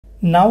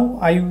Now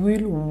I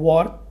will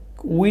work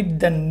with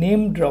the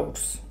named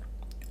routes.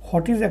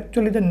 What is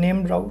actually the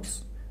named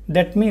routes?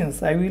 That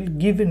means I will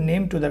give a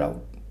name to the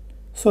route.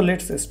 So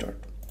let's start.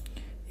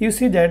 You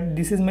see that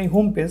this is my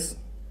home page,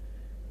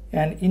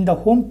 and in the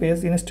home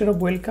page, instead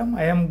of welcome,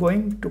 I am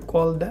going to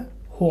call the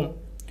home.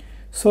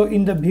 So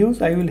in the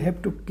views, I will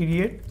have to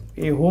create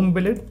a home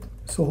blade.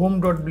 So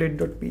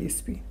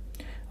home.blade.php.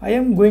 I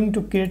am going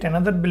to create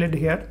another blade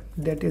here,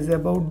 that is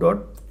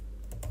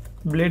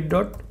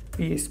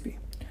about.blade.php.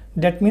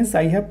 That means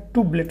I have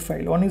two blade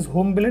files. One is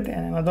home blade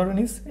and another one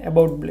is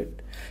about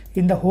blade.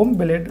 In the home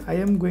blade, I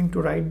am going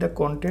to write the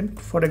content,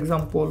 for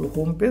example,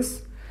 home page,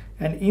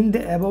 and in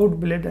the about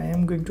blade, I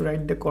am going to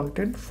write the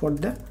content for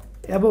the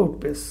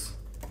about page,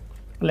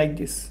 like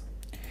this.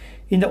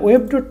 In the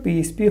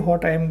web.php,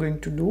 what I am going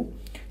to do,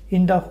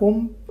 in the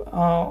home,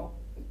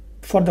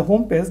 for the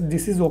home page,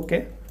 this is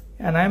okay,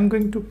 and I am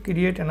going to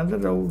create another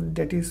route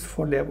that is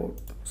for the about.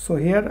 So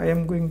here I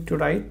am going to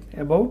write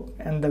about,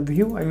 and the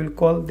view I will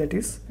call that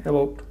is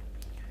about.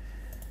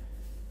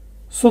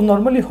 So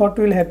normally what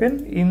will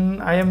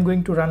happen, I am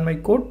going to run my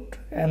code,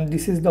 and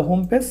this is the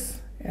home page,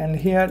 and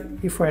here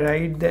if I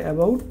write the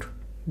about,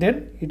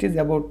 then it is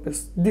about page.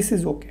 This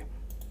is okay.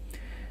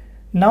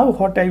 Now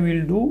what I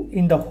will do,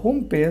 in the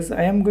home page,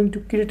 I am going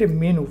to create a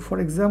menu. For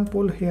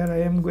example, here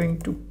I am going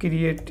to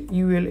create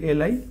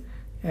ULLI,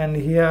 and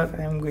here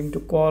I am going to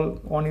call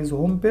one is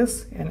home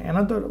page and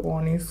another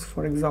one is,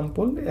 for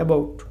example,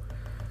 about.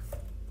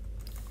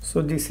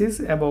 So this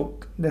is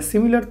about. The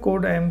similar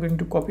code I am going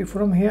to copy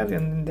from here, and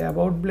in the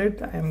about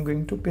blade I am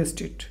going to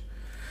paste it.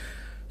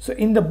 So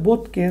in the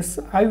both case,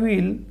 I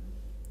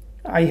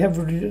have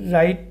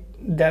write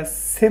the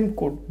same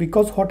code,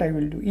 because what I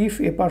will do,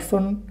 if a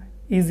person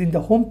is in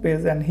the home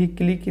page and he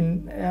click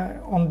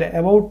on the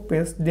about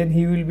page, then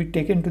he will be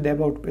taken to the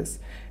about page,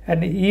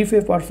 and if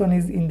a person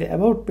is in the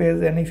about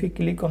page and if he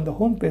click on the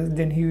home page,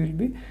 then he will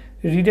be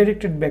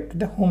redirected back to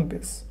the home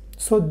page.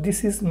 So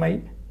this is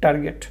my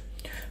target.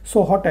 So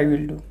what I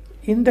will do,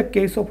 in the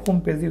case of home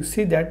page, you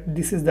see that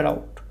this is the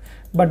route,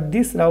 but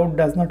this route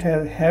does not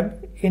have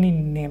any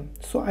name.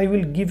 So I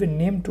will give a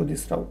name to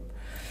this route.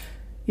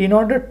 In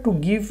order to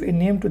give a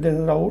name to the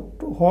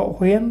route,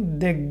 when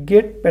the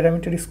get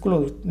parameter is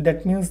closed,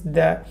 that means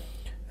the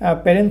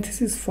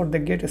parenthesis for the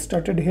get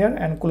started here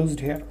and closed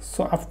here.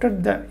 So after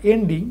the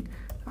ending,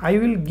 I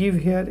will give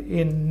here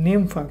a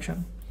name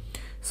function.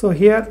 So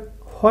here,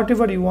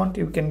 whatever you want,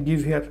 you can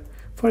give here.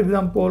 For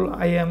example,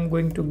 I am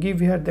going to give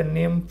here the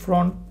name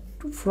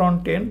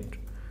front end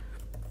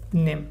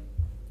name.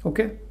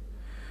 Okay,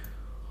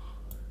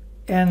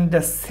 and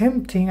the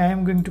same thing I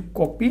am going to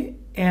copy,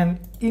 and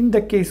in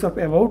the case of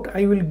about,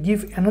 I will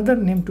give another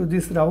name to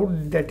this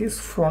route, that is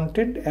front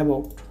end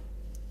about.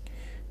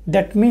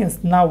 That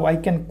means now I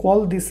can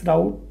call this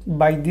route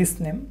by this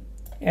name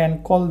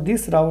and call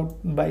this route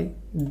by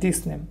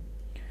this name.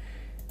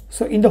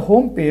 So in the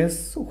home page,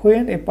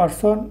 when a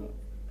person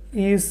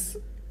is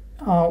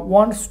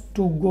wants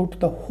to go to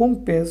the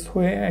home page,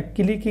 when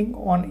clicking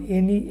on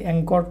any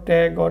anchor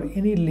tag or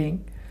any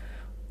link,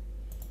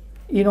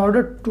 in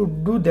order to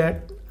do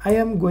that, I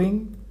am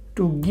going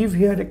to give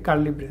here a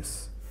curly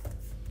brace.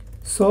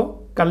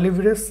 So curly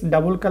brace,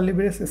 double curly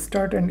brace,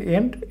 start and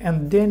end,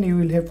 and then you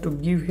will have to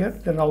give here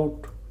the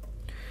route.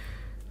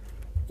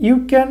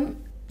 You can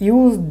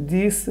use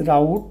this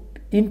route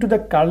into the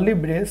curly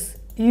brace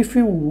if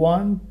you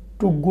want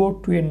to go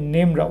to a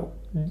name route.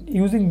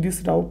 Using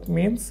this route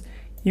means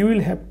you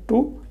will have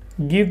to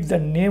give the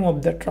name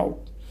of that route.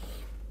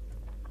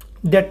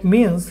 That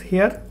means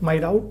here my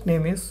route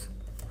name is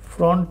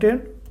front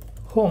end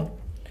home.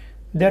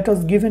 That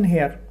was given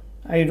here.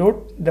 I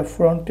wrote the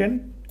front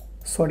end,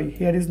 sorry,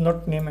 here is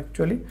not name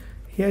actually,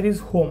 here is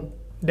home.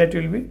 That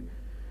will be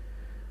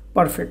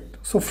perfect.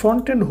 So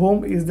front end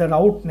home is the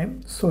route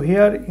name. So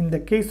here in the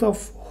case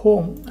of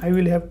home, I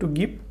will have to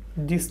give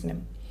this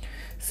name.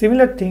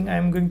 Similar thing I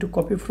am going to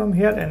copy from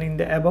here, and in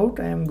the about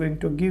I am going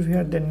to give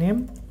here the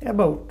name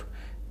about,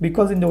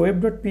 because in the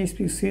web.php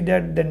you see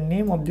that the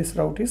name of this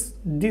route is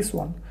this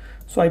one.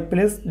 So I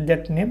place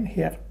that name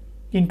here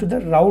into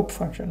the route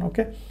function.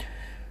 Okay,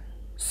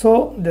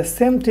 so the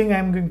same thing I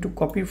am going to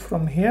copy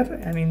from here,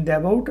 and in the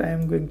about I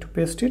am going to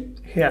paste it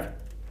here.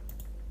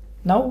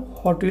 Now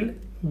what will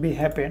be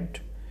happened?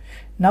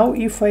 Now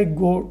if I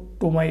go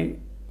to my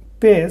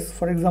page,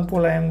 for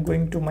example, I am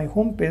going to my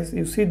home page,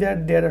 you see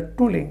that there are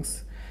two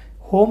links,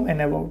 home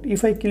and about.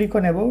 If I click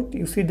on about,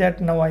 you see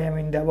that now I am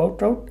in the about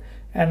route,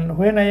 and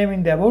when I am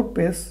in the about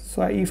page,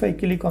 so if I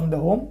click on the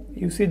home,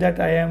 you see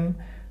that I am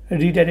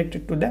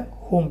redirected to the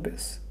home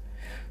page.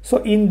 So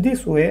in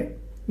this way,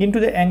 into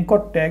the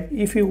anchor tag,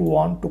 if you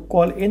want to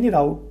call any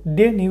route,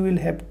 then you will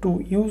have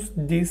to use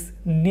this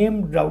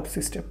named route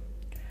system.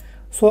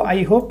 So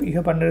I hope you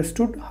have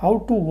understood how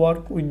to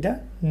work with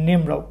the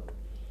name route.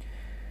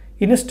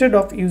 Instead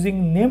of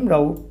using name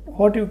route,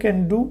 what you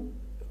can do,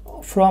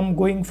 from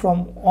going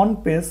from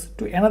one page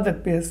to another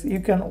page, you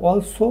can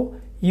also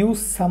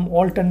use some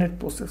alternate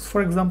process.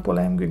 For example,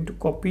 I am going to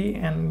copy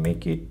and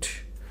make it,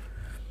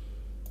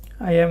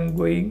 I am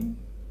going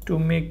to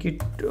make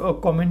it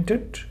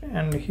commented,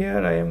 and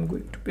here I am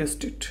going to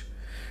paste it.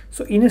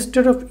 So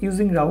instead of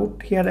using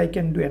route, here I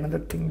can do another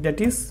thing,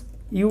 that is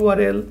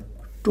URL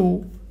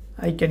to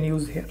I can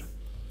use here.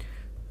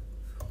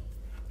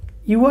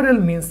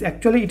 URL means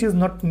actually it is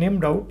not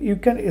named route. You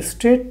can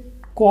straight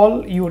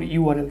call your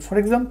URL. For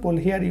example,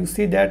 here you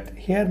see that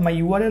here my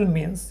URL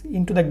means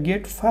into the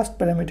get first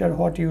parameter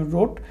what you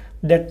wrote,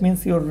 that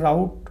means your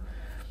route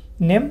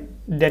name,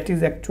 that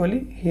is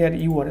actually here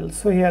URL.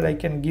 So here I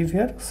can give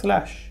here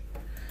slash.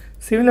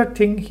 Similar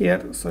thing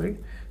here,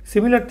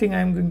 similar thing I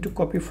am going to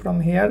copy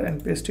from here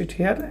and paste it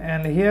here,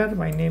 and here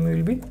my name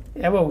will be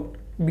about,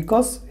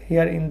 because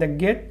here in the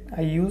get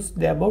I use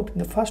the about in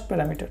the first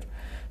parameter,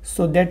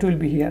 so that will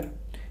be here.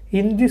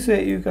 In this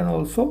way you can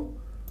also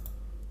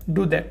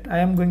do that. I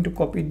am going to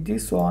copy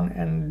this one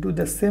and do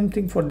the same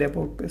thing for the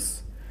about page.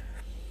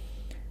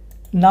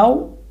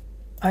 Now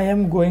I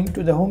am going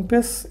to the home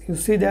page. You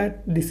see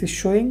that this is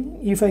showing.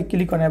 If I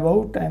click on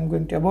about, I am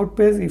going to about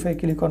page. If I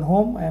click on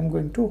home, I am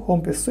going to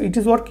home page. So it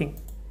is working.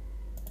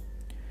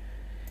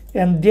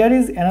 And there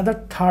is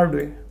another third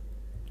way.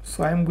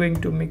 So I am going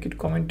to make it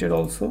commented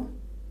also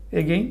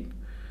again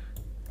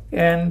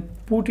and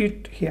put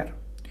it here.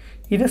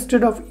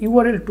 Instead of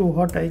URL to,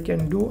 what I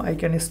can do, I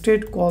can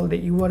straight call the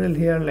URL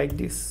here like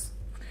this.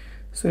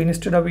 So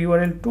instead of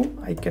URL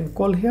to, I can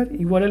call here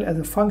URL as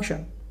a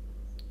function.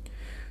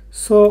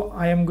 So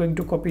I am going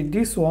to copy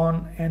this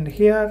one, and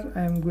here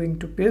I am going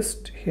to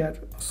paste here.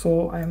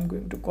 So I am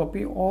going to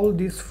copy all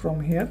this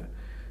from here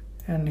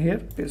and here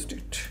paste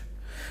it.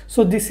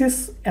 So this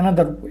is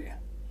another way.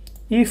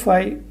 If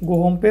I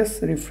go home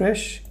page,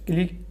 refresh,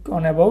 click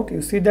on about,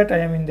 you see that I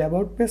am in the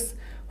about page.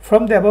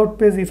 From the about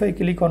page, if I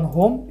click on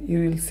home,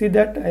 you will see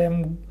that I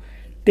am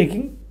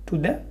taking to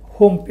the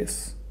home page.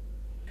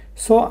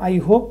 So I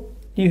hope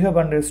you have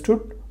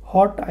understood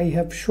what I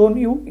have shown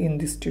you in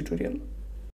this tutorial.